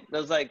 man,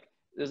 there's a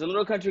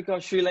little country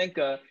called Sri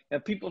Lanka,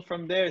 and people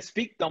from there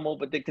speak Tamil,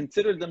 but they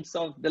consider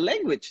themselves the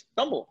language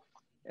Tamil.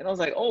 And I was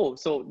like, oh,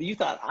 so you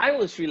thought I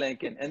was Sri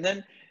Lankan? And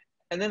then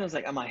I was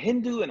like, am I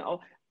Hindu? And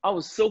I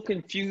was so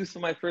confused for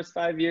my first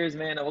 5 years,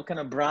 man, of what kind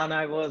of brown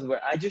I was,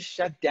 where I just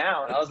shut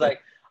down. I was like,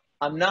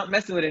 I'm not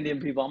messing with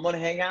Indian people. I'm going to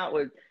hang out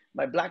with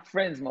my black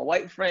friends, my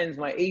white friends,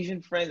 my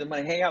Asian friends. I'm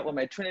going to hang out with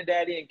my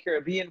Trinidadian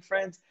Caribbean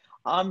friends.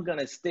 I'm going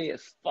to stay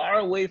as far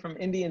away from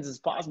Indians as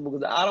possible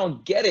because I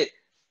don't get it.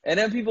 And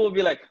then people will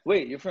be like,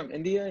 wait, you're from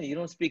India? You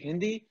don't speak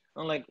Hindi?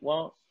 I'm like,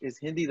 well, is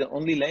Hindi the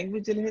only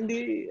language in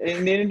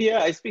India?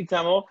 I speak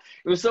Tamil.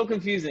 It was so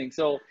confusing.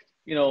 So,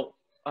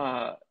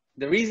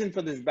 the reason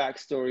for this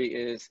backstory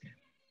is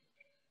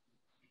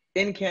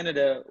in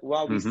Canada,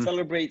 while we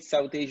celebrate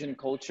South Asian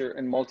culture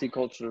and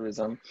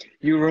multiculturalism,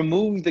 you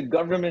remove the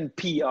government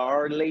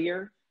PR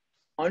layer.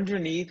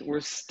 Underneath, we're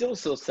still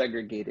so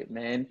segregated,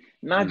 man.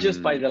 Not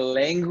just by the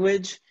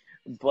language,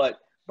 but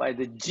by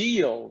the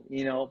geo.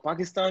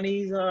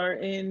 Pakistanis are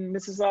in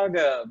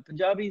Mississauga,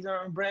 Punjabis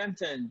are in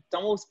Brampton,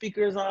 Tamil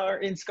speakers are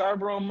in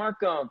Scarborough,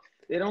 Markham.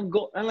 They don't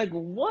go. I'm like,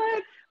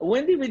 what?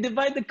 When did we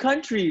divide the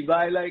country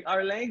by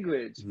our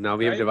language? Now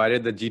we have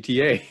divided the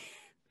GTA.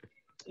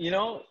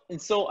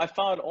 And so I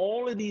found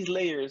all of these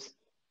layers,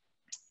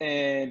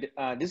 and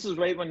this was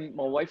right when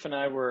my wife and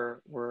I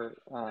were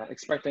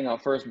expecting our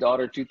first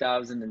daughter,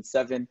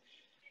 2007.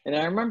 And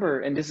I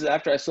remember, and this is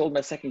after I sold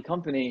my second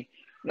company,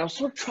 and I was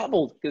so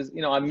troubled because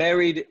I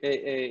married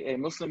a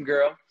Muslim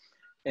girl,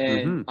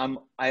 and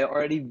I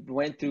already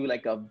went through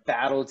a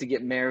battle to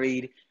get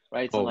married,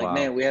 right? So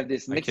man, we have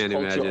this mixed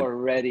culture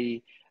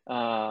already,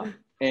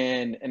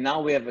 and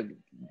now we have a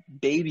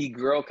baby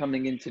girl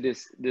coming into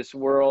this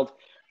world.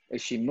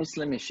 Is she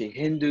Muslim? Is she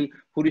Hindu?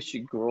 Who did she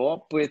grow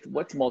up with?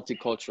 What's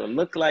multicultural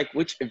look like?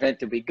 Which event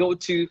did we go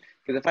to?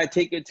 Because if I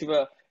take it to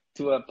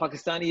a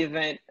Pakistani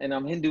event and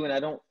I'm Hindu and I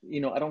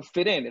don't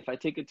fit in. If I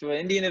take it to an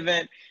Indian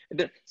event,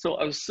 so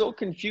I was so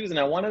confused, and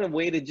I wanted a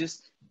way to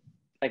just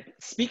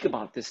speak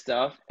about this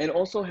stuff and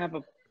also have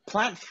a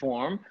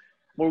platform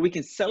where we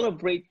can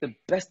celebrate the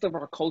best of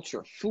our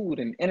culture, food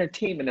and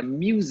entertainment and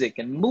music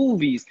and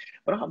movies,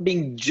 without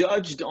being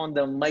judged on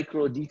the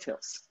micro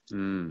details.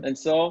 And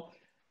so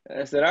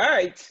I said, all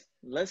right,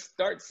 let's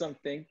start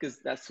something, because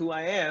that's who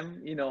I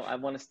am. You know, I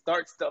want to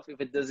start stuff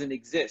if it doesn't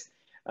exist.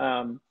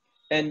 And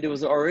there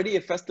was already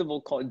a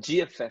festival called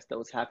DesiFEST that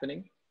was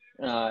happening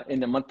in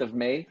the month of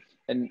May.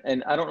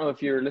 And I don't know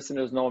if your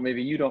listeners know,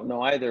 maybe you don't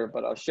know either,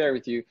 but I'll share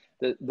with you.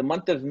 The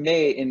month of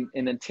May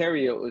in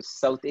Ontario is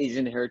South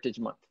Asian Heritage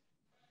Month.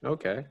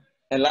 Okay.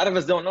 And a lot of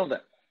us don't know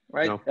that,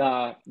 right?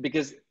 No.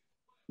 Because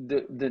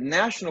the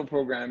national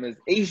program is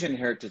Asian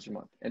Heritage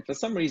Month. And for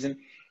some reason,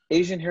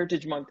 Asian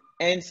Heritage Month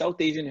and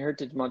South Asian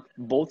Heritage Month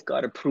both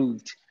got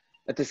approved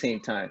at the same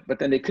time, but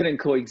then they couldn't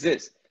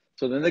coexist.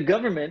 So then the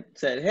government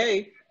said,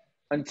 hey,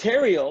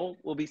 Ontario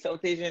will be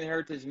South Asian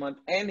Heritage Month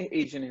and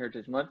Asian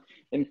Heritage Month.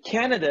 In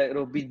Canada,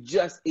 it'll be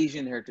just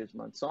Asian Heritage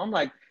Month. So I'm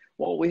like,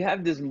 well, we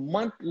have this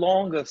month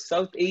long of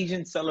South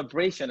Asian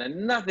celebration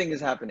and nothing is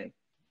happening.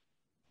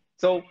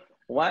 So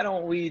why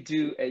don't we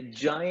do a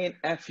giant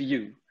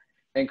FU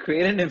and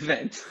create an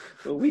event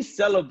where we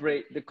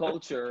celebrate the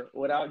culture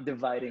without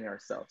dividing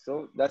ourselves?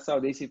 So that's how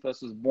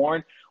DesiFEST was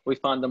born. We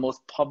found the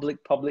most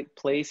public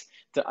place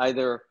to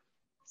either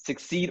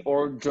succeed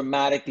or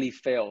dramatically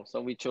fail.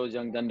 So we chose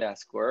Young Dundas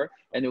Square,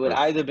 and it would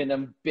either been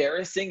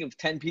embarrassing if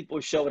 10 people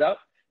showed up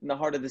in the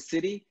heart of the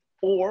city,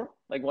 or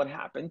like what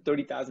happened,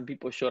 30,000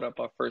 people showed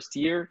up our first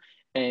year.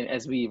 And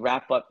as we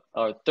wrap up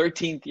our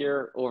 13th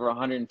year, over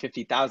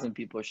 150,000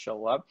 people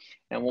show up.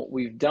 And what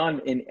we've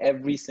done in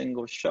every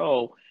single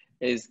show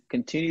is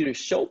continue to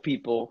show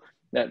people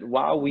that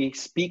while we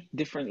speak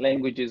different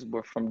languages,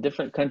 we're from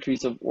different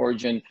countries of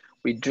origin,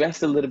 we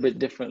dress a little bit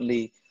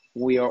differently,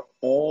 we are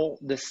all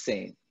the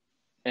same.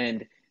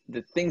 And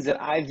the things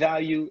that I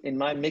value in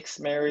my mixed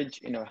marriage,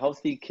 you know,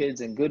 healthy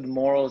kids and good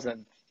morals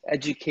and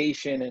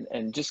education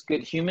and just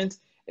good humans,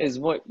 is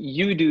what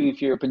you do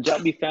if you're a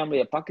Punjabi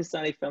family, a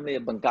Pakistani family, a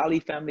Bengali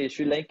family, a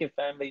Sri Lankan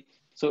family.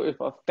 So if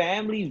our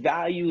family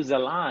values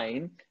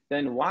align,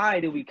 then why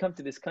do we come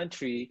to this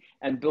country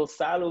and build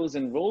silos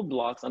and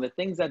roadblocks on the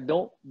things that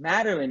don't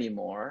matter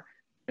anymore?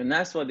 And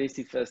that's what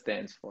DesiFEST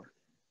stands for.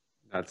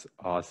 That's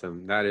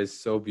awesome. That is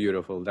so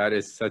beautiful. That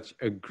is such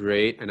a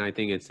great, and I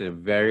think it's a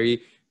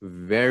very,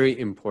 very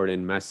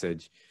important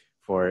message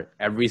for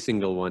every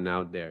single one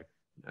out there,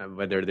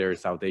 whether they're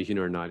South Asian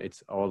or not.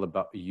 It's all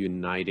about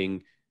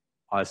uniting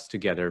us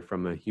together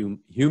from a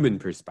human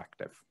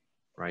perspective,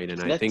 right?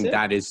 And I think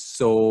that is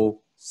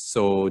so,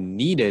 so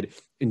needed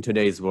in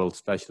today's world,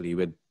 especially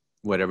with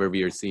whatever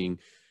we are seeing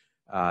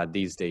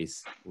these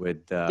days with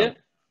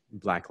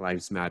Black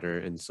Lives Matter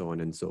and so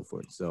on and so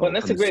forth. So well,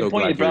 that's a great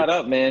point you brought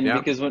up, man,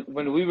 because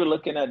when we were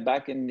looking at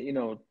back in,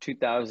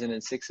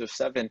 2006 or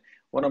 7,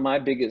 one of my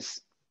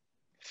biggest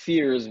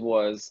fears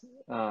was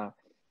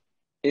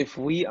if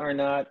we are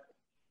not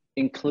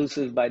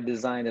inclusive by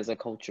design as a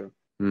culture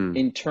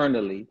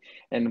internally,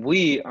 and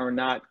we are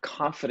not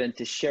confident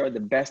to share the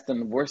best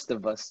and worst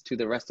of us to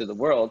the rest of the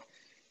world,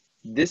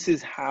 this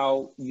is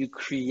how you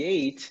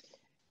create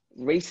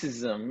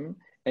racism.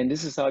 And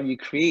this is how you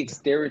create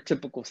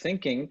stereotypical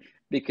thinking,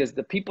 because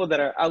the people that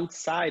are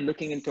outside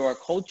looking into our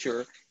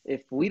culture,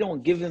 if we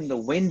don't give them the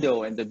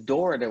window and the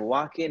door to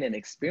walk in and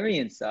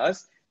experience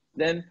us,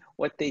 then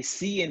what they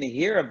see and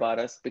hear about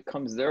us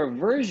becomes their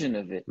version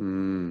of it.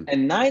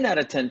 And 9 out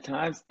of 10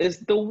 times is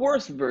the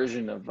worst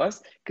version of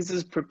us, because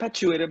it's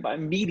perpetuated by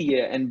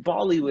media and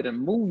Bollywood and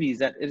movies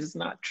that it is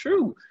not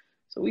true.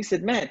 So we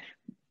said, man,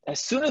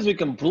 as soon as we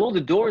can blow the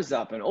doors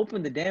up and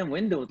open the damn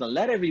windows and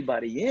let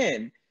everybody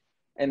in,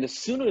 and the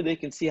sooner they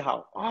can see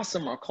how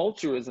awesome our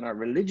culture is and our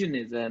religion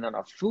is and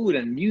our food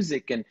and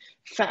music and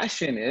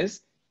fashion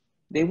is,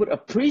 they would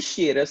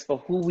appreciate us for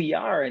who we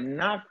are and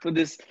not for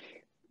this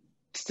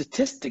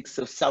statistics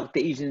of South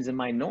Asians and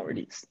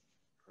minorities.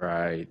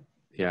 Right.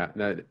 Yeah.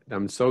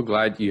 I'm so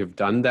glad you have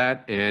done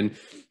that. And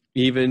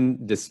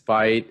even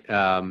despite,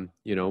 even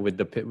with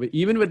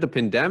the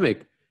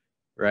pandemic,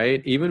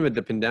 right? Even with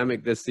the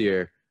pandemic this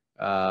year,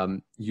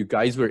 you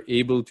guys were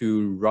able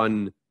to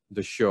run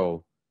the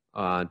show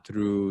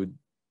through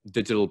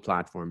digital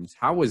platforms.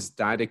 How was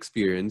that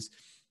experience?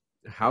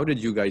 How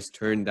did you guys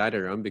turn that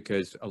around?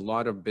 Because a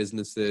lot of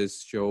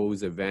businesses,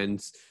 shows,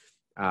 events,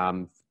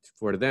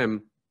 for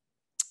them,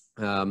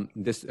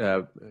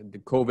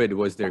 the COVID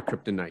was their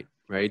kryptonite,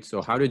 right?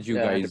 So how did you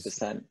guys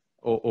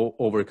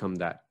overcome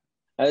that?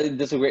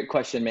 That's a great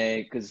question,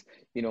 man, because,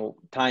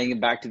 tying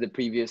it back to the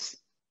previous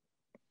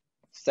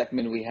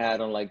segment we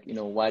had on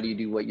why do you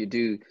do what you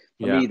do?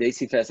 For me, the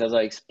DesiFEST, as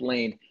I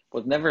explained,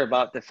 was never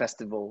about the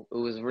festival.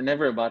 We're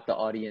never about the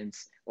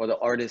audience or the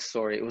artist,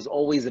 sorry. It was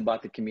always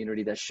about the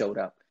community that showed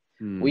up.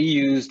 We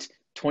used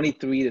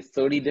 23 to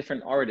 30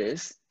 different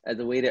artists as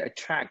a way to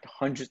attract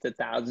hundreds of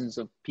thousands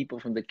of people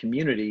from the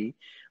community,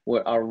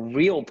 where our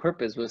real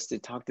purpose was to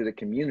talk to the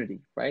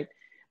community, right?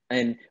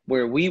 And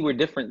where we were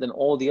different than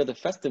all the other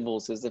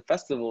festivals is the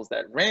festivals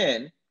that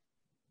ran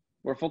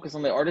were focused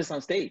on the artists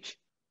on stage.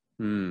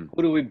 Who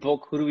do we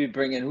book? Who do we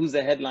bring in? Who's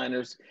the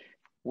headliners?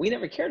 We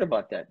never cared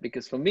about that,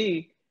 because for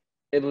me,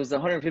 it was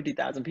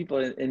 150,000 people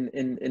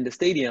in the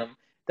stadium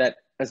that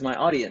as my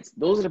audience.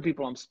 Those are the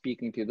people I'm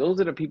speaking to.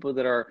 Those are the people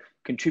that are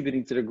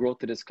contributing to the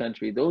growth of this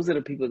country. Those are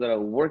the people that are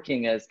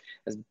working as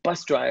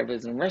bus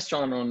drivers and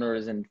restaurant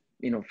owners and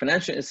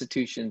financial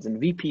institutions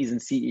and VPs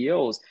and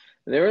CEOs.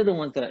 They're the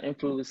ones that are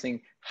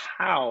influencing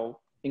how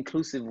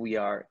inclusive we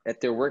are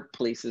at their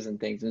workplaces and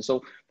things. And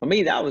so for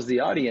me, that was the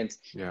audience.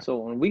 Yeah. So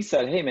when we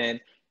said, hey man,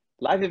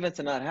 live events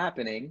are not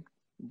happening,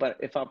 but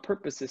if our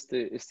purpose is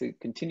to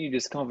continue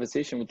this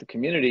conversation with the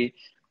community,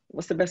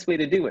 what's the best way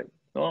to do it?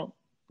 Well,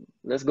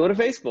 let's go to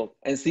Facebook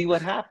and see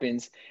what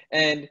happens.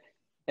 And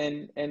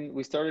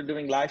we started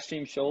doing live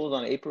stream shows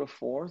on April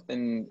 4th,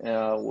 and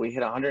we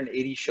hit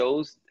 180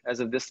 shows as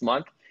of this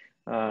month,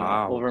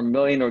 Wow. over 1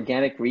 million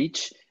organic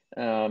reach.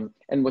 And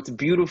what's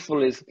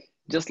beautiful is,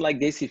 just like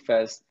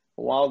DesiFEST,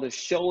 while the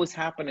show is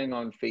happening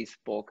on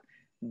Facebook,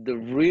 the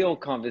real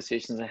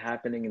conversations are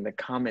happening in the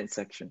comment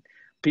section.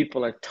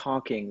 People are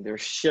talking, they're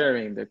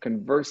sharing, they're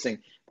conversing,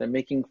 they're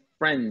making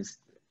friends.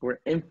 We're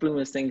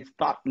influencing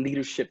thought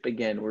leadership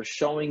again. We're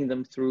showing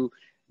them through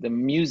the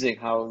music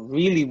how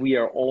really we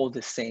are all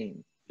the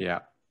same. Yeah.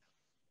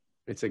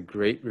 It's a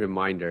great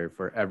reminder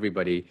for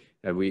everybody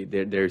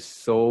that there's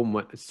so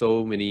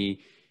many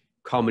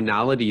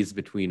commonalities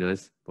between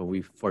us, but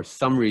we, for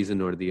some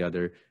reason or the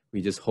other,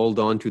 we just hold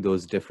on to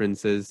those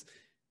differences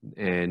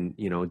and,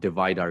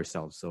 divide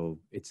ourselves. So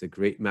it's a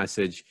great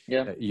message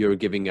that you're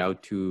giving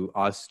out to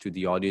us, to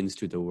the audience,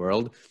 to the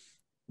world,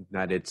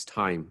 that it's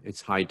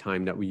high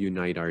time that we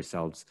unite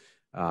ourselves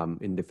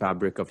in the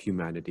fabric of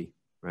humanity.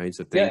 Right.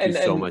 So thank you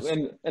so much.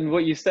 And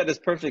what you said is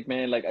perfect,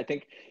 man. Like, I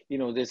think,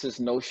 there's this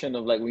notion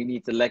of like, we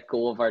need to let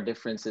go of our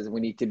differences.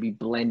 We need to be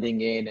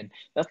blending in. And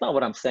that's not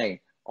what I'm saying.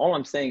 All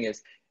I'm saying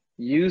is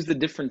use the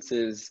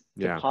differences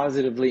to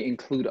positively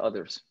include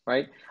others.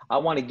 Right. I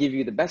want to give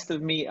you the best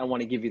of me. I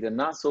want to give you the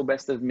not so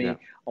best of me. I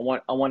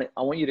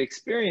want you to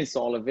experience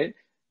all of it,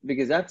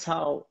 because that's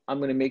how I'm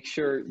going to make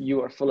sure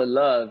you are full of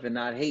love and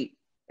not hate.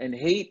 And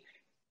hate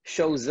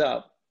shows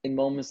up in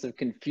moments of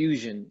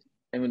confusion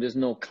and when there's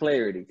no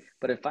clarity.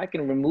 But if I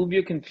can remove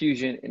your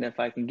confusion, and if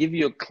I can give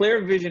you a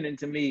clear vision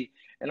into me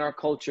and our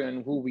culture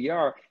and who we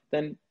are,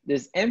 then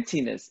there's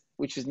emptiness,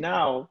 which is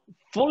now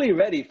fully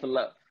ready for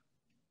love.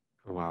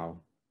 Wow.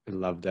 I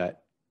love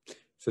that.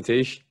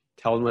 Sathish,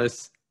 tell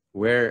us,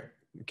 where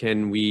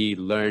can we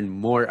learn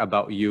more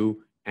about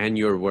you and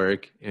your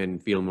work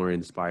and feel more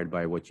inspired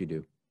by what you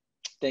do?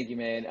 Thank you,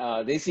 man.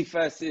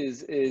 DesiFEST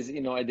is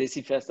at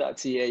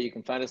desifest.ca. You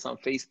can find us on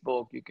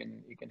Facebook. You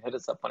can hit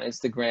us up on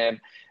Instagram.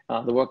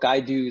 The work I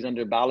do is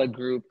under Bala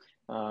Group.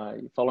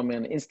 You follow me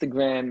on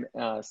Instagram,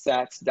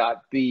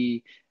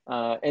 sats.b.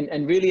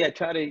 And really, I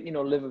try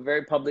to live a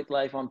very public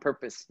life on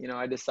purpose.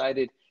 I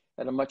decided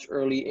at a much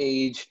early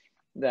age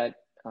that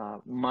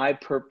my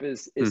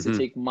purpose is to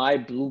take my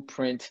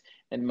blueprint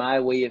and my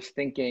way of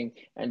thinking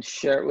and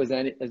share it with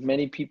as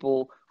many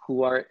people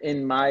who are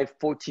in my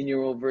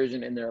 14-year-old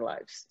version in their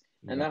lives.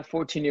 And that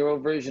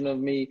 14-year-old version of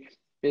me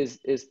is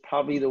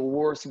probably the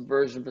worst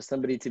version for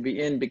somebody to be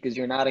in, because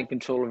you're not in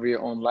control of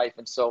your own life.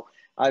 And so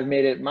I've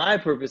made it my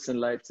purpose in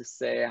life to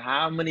say,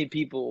 how many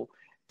people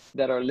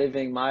that are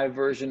living my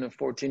version of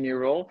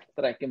 14-year-old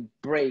that I can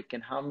break,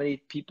 and how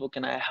many people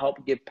can I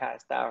help get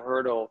past that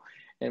hurdle?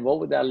 And what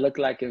would that look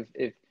like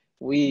if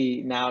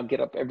we now get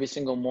up every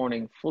single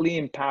morning fully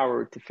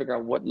empowered to figure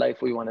out what life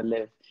we want to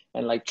live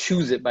and like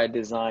choose it by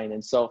design?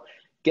 And so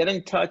get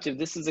in touch. If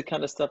this is the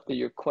kind of stuff that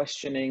you're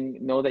questioning,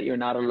 know that you're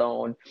not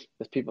alone.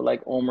 There's people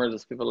like Omer,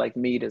 there's people like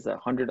me, there's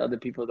 100 other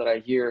people that are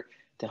here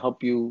to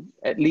help you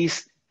at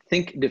least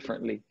think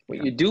differently.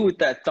 What you do with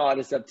that thought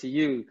is up to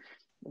you,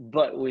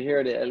 but we're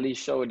here to at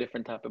least show a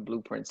different type of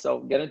blueprint. So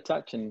get in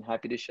touch, and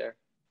happy to share.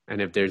 And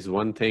if there's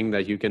one thing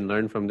that you can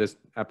learn from this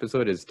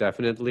episode, is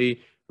definitely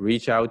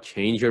reach out,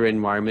 change your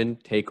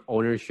environment, take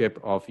ownership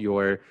of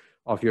your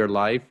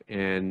life,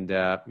 and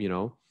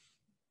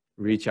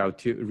reach out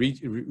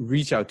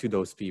to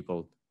those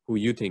people who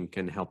you think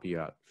can help you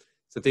out.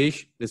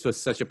 Sathish, this was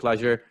such a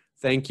pleasure.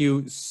 Thank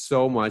you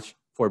so much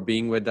for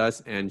being with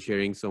us and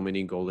sharing so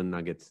many golden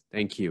nuggets.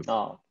 Thank you.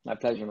 Oh, my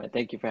pleasure, man.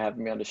 Thank you for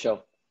having me on the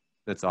show.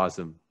 That's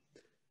awesome.